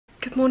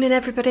Good morning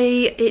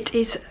everybody, it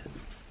is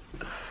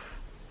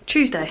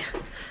Tuesday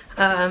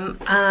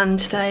and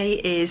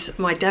today is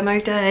my demo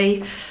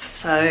day,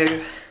 so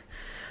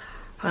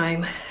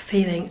I'm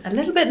feeling a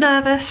little bit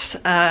nervous.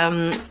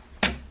 I'm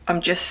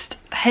just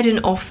heading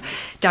off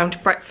down to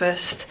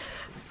breakfast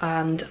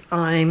and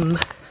I am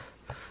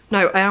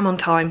on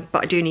time,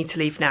 but I do need to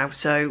leave now,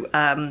 so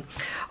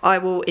I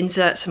will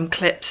insert some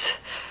clips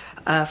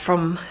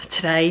from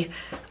today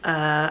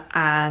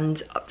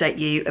and update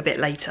you a bit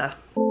later.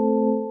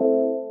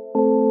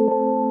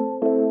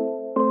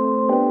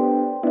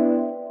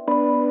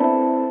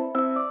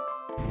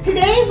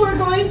 Today we're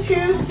going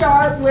to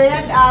start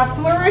with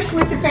Flourish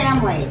with the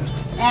Family.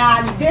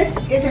 And this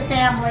is a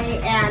family,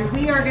 and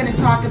we are going to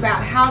talk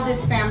about how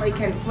this family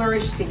can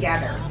flourish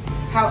together.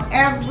 How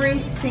every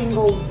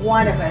single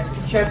one of us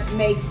just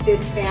makes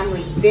this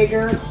family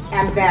bigger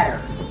and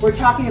better. We're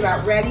talking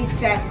about ready,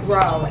 set,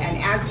 grow.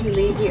 And as we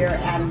leave here,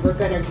 and we're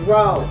going to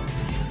grow.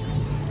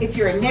 If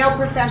you're a nail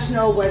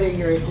professional, whether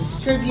you're a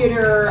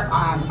distributor,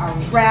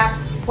 a rep,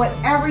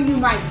 whatever you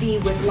might be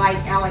with Light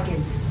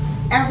Elegance,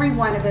 every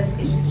one of us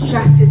is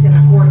just as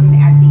important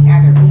as the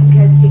other,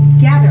 because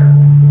together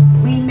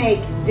we make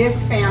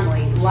this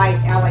family, Light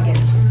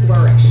Elegance,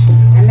 flourish.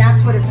 And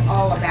that's what it's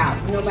all about.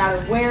 No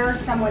matter where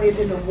someone is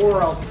in the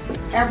world,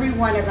 every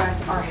one of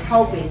us are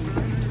helping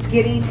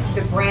getting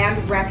the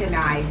brand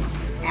recognized.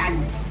 And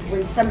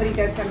when somebody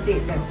does something,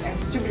 a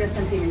distributor does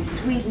something in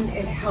Sweden,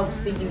 it helps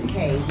the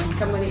UK. When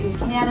someone in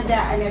Canada,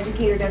 an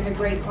educator, does a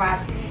great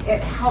class,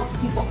 it helps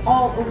people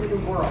all over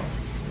the world.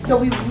 So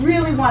we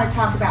really want to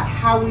talk about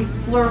how we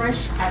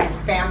flourish as a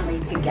family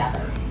together.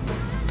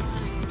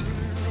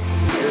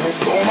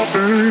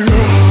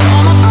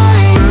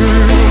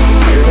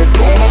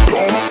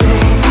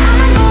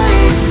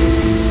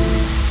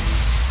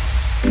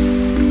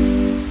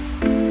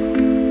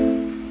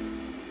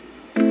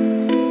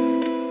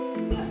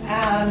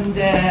 And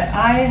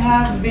I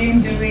have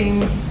been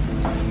doing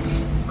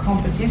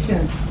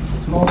competitions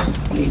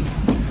mostly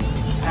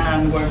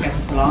and work at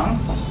the salon.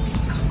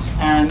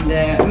 And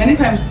many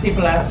times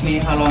people ask me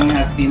how long I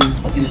have been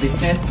in the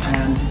business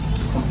and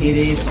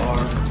competed or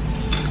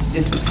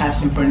just a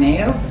passion for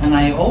nails. And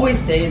I always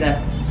say that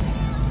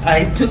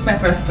I took my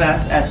first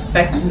class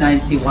back in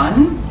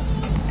 '91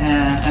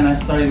 and I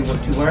started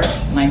to work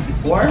in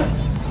 '94.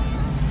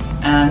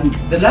 And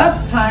the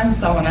last time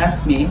someone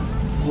asked me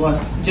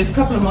was just a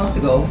couple of months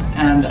ago,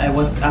 and I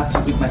was up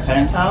with my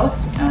parents' house.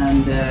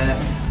 And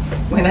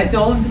when I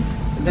told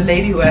the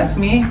lady who asked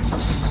me,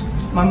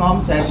 my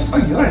mom said, "Oh,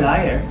 you're a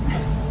liar.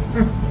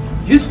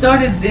 You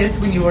started this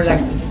when you were like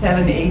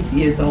 7, 8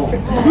 years old."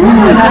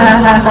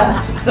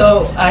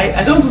 So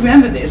I don't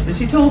remember this, but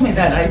she told me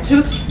that I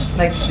took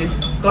like this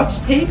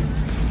Scotch tape.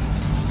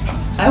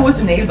 I was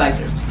a nail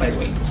biter, by the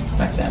way,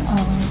 back then.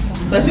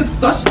 So I took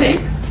Scotch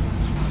tape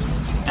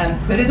and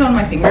put it on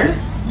my fingers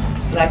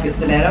like a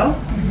stiletto,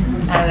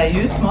 and I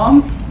used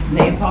mom's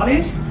nail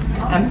polish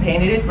and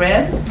painted it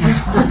red,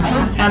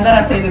 and then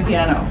I played the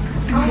piano.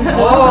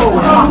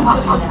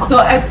 Oh. So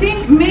I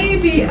think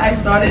maybe I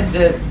started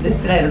the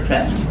stiletto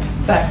trend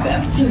back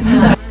then.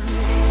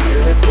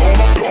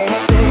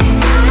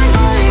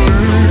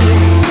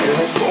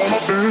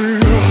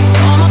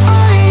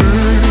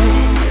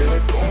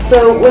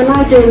 So when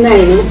I do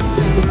nails,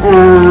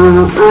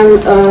 I'm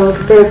a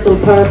spiritual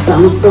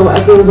person, so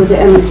I go with the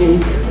energy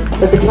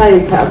that the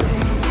clients have.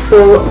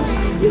 So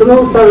the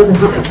most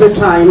of the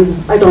time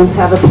I don't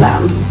have a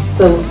plan.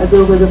 So I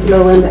go with the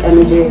flow and the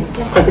energy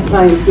that the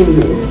clients give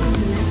me.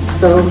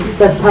 So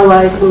that's how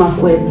I come up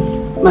with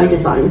my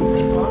designs.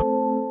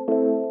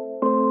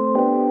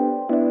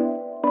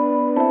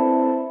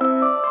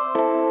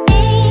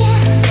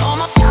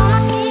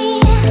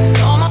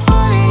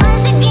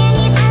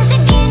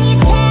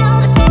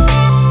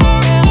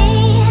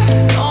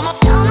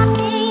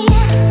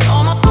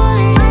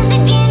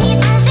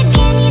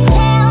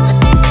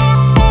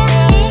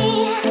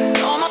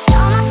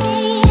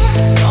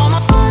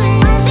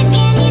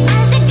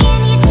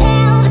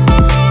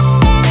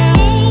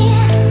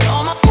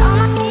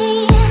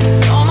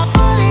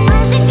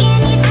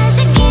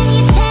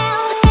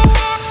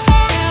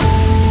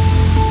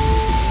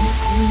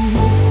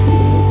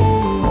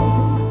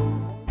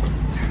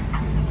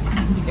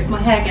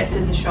 Hair gets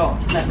in the shot,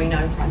 let me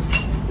know, because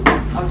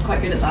I was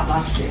quite good at that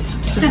last year.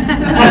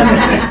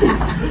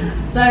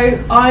 So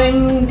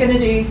I'm going to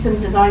do some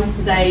designs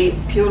today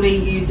purely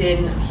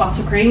using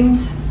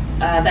buttercreams.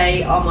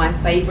 They are my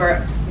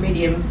favourite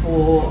medium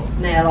for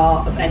nail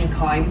art of any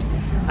kind,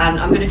 and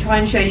I'm going to try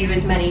and show you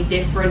as many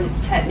different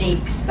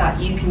techniques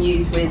that you can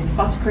use with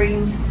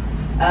buttercreams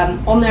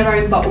on their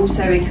own, but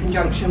also in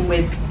conjunction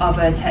with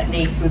other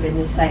techniques within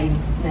the same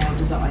nail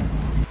design.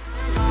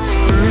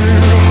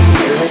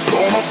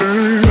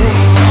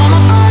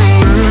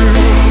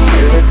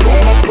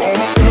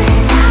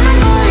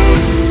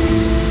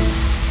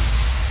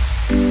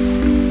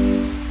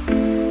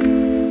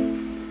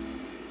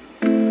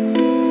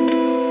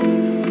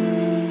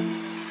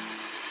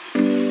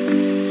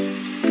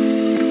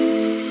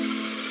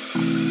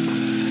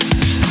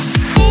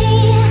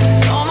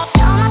 Oh my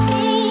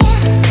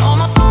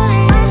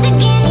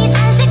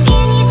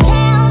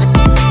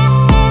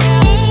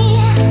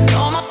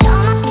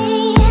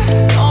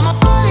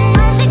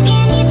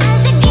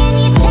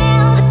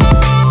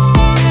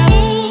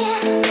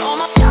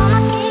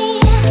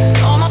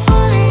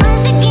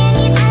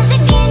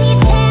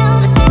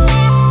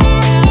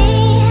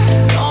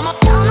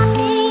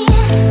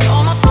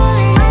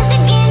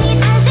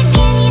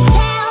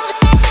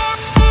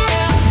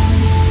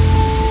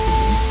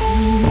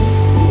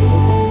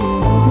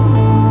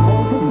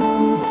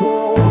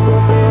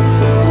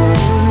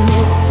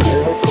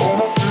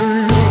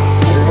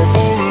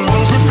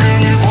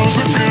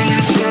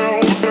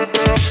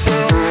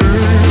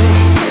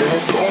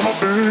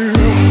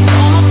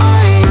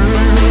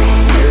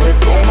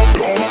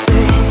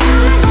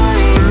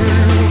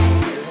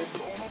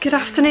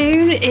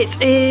afternoon.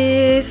 It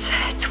is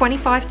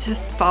 25 to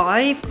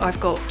 5. I've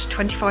got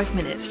 25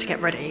 minutes to get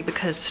ready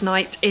because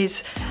tonight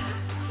is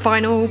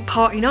final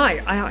party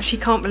night. I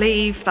actually can't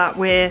believe that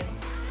we're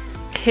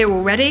here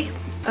already.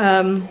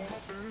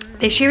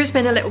 This year has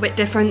been a little bit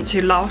different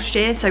to last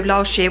year. So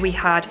last year we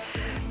had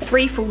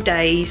 3 full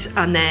days,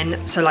 and then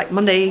so like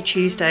Monday,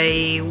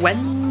 Tuesday,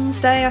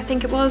 Wednesday I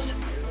think it was,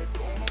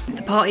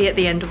 the party at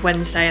the end of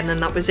Wednesday, and then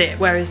that was it.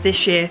 Whereas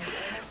this year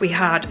we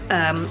had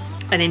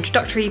an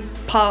introductory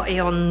party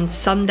on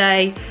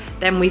Sunday,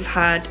 then we've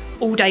had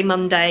all day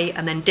Monday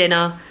and then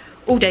dinner,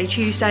 all day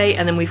Tuesday,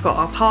 and then we've got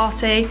our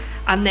party,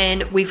 and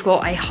then we've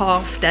got a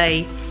half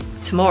day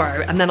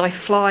tomorrow, and then I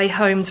fly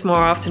home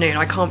tomorrow afternoon.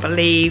 I can't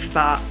believe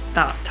that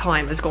that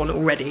time has gone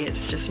already.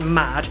 It's just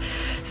mad.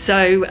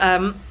 So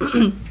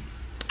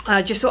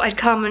I just thought I'd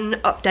come and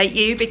update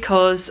you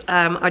because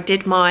I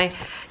did my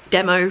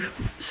demo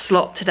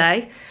slot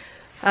today.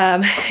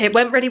 It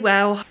went really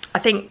well. I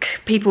think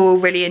people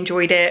really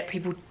enjoyed it.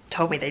 People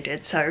told me they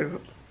did,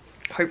 so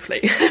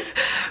hopefully.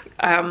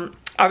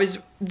 I was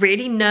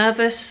really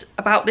nervous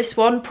about this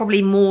one,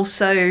 probably more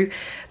so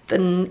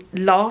than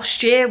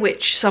last year,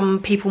 which some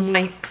people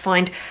may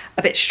find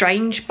a bit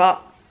strange,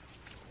 but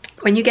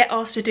when you get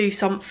asked to do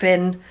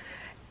something,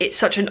 it's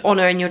such an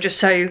honour, and you're just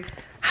so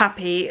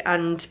happy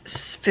and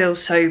feel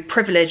so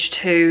privileged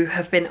to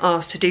have been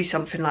asked to do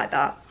something like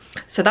that.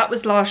 So that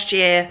was last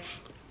year,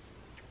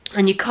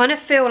 and you kind of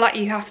feel like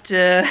you have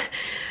to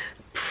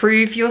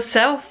prove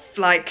yourself,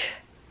 like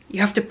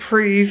you have to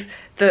prove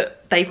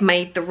that they've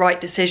made the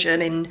right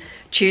decision in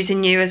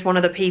choosing you as one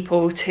of the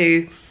people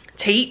to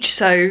teach.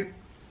 So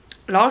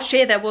last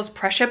year there was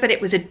pressure, but it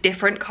was a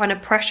different kind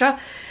of pressure,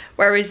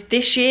 whereas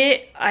this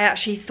year I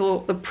actually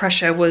thought the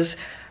pressure was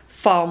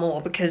far more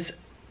because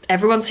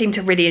everyone seemed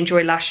to really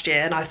enjoy last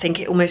year, and I think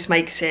it almost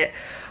makes it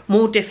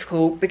more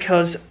difficult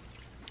because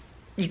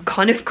you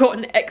kind of got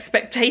an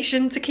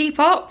expectation to keep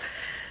up.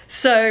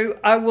 So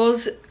I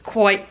was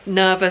quite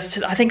nervous.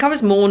 I think I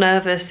was more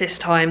nervous this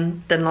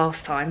time than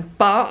last time,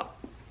 but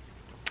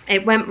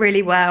it went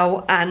really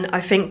well, and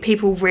I think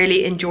people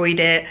really enjoyed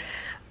it,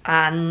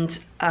 and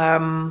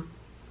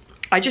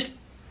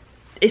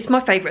it's my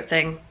favourite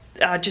thing.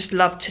 I just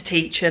love to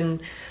teach,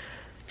 and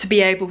to be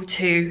able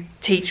to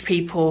teach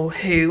people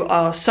who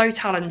are so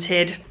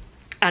talented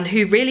and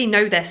who really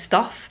know their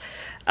stuff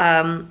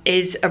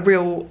is a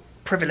real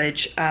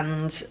privilege,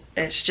 and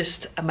it's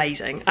just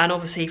amazing. And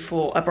obviously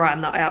for a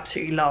brand that I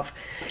absolutely love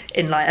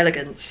in Light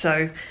Elegance.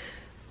 So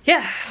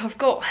yeah, I've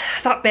got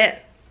that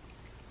bit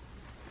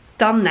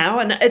done now,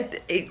 and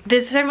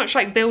there's so much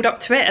like build up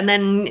to it, and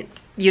then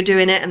you're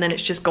doing it and then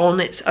it's just gone,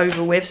 it's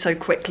over with so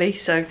quickly.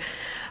 So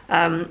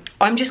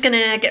I'm just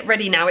gonna get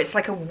ready now. It's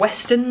like a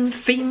Western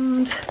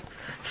themed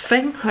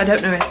thing. I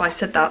don't know if I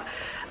said that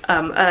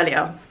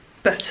earlier,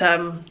 but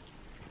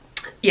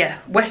yeah,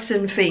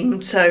 Western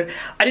themed. So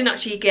I didn't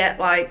actually get,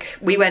 like,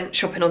 we went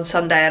shopping on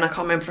Sunday, and I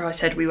can't remember if I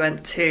said we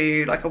went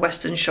to like a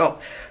Western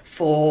shop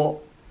for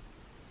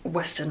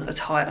Western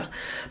attire,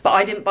 but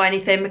I didn't buy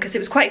anything because it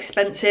was quite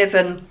expensive,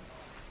 and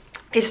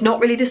it's not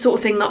really the sort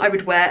of thing that I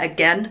would wear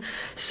again.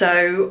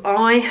 So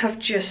I have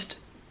just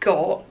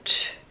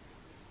got,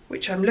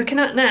 which I'm looking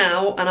at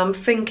now, and I'm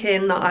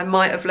thinking that I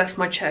might have left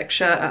my check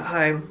shirt at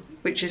home,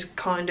 which is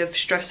kind of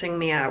stressing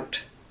me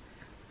out.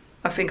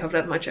 I think I've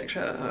left my check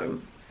shirt at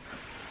home.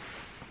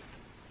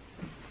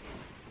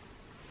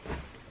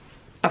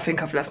 I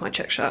think I've left my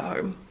check shirt at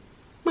home.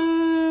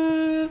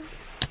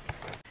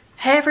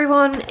 Hey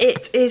everyone,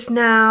 it is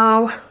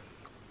now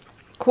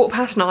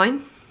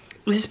 9:15.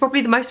 This is probably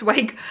the most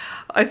awake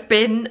I've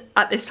been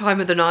at this time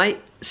of the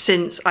night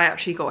since I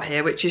actually got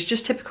here, which is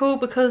just typical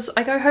because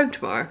I go home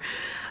tomorrow.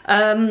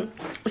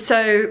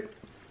 So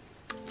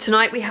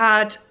tonight we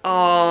had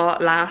our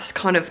last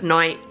kind of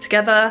night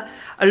together.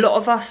 A lot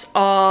of us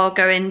are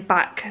going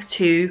back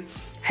to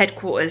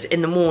headquarters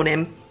in the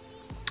morning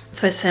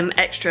for some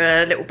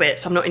extra little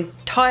bits. I'm not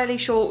entirely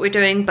sure what we're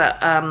doing,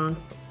 but I'm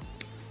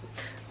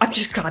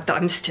just glad that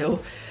I'm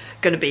still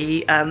going to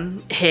be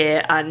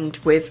here and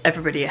with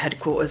everybody at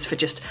headquarters for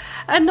just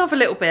another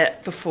little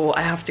bit before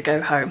I have to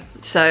go home.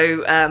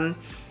 So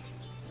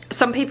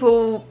some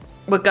people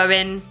were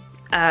going,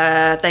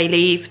 they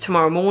leave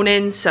tomorrow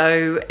morning,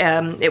 so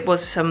it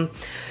was some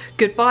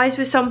goodbyes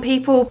with some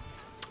people.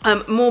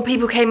 More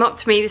people came up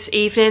to me this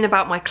evening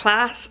about my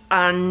class,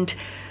 and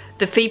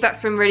the feedback's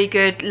been really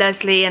good.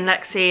 Leslie and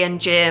Lexi and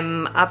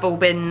Jim have all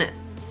been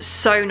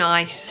so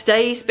nice.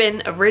 Today's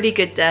been a really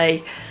good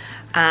day,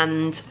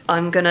 and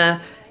I'm gonna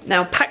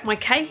now pack my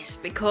case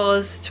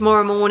because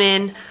tomorrow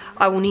morning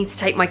I will need to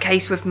take my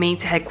case with me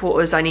to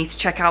headquarters. I need to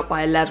check out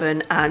by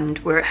 11, and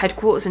we're at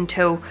headquarters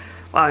until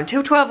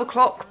 12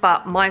 o'clock,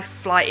 but my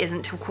flight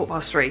isn't till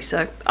 3:15,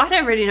 so I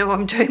don't really know what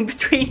I'm doing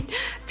between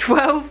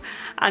 12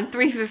 and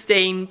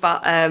 3:15,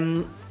 but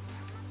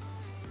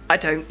I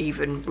don't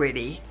even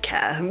really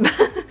care.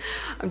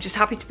 I'm just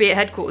happy to be at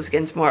headquarters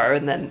again tomorrow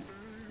and then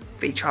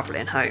be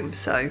travelling home.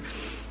 So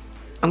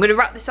I'm going to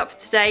wrap this up for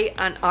today,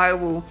 and I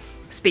will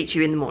speak to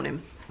you in the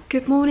morning.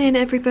 Good morning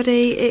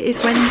everybody, it is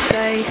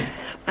Wednesday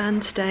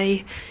and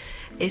today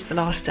is the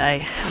last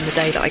day and the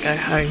day that I go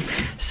home.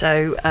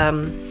 So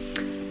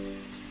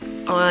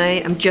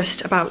I am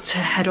just about to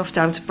head off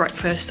down to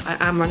breakfast. I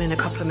am running a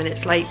couple of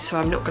minutes late, so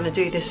I'm not going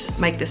to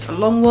make this a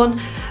long one.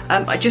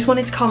 I just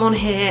wanted to come on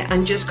here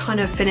and just kind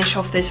of finish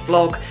off this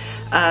vlog.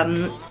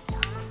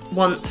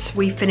 Once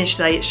we finish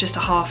today, it's just a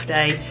half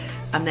day,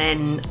 and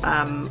then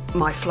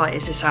my flight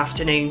is this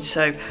afternoon,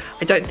 so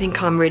I don't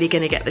think I'm really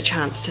going to get the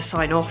chance to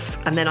sign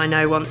off. And then I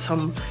know once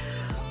I'm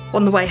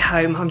on the way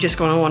home, I'm just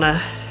going to want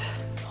to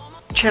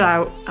chill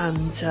out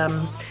and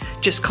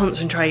just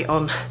concentrate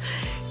on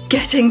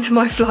getting to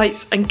my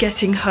flights and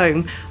getting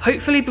home,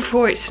 hopefully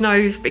before it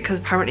snows, because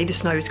apparently the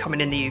snow is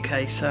coming in the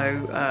UK, so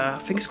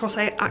fingers crossed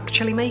I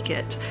actually make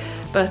it.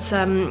 But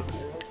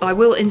I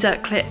will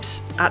insert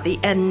clips at the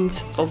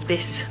end of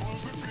this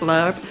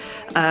blurb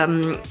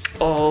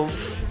of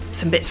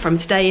some bits from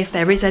today if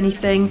there is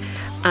anything,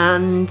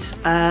 and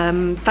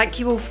thank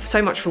you all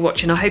so much for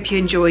watching. I hope you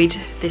enjoyed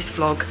this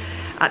vlog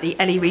at the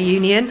Ellie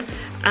reunion,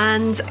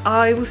 and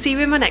I will see you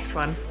in my next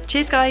one.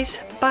 Cheers guys,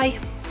 bye.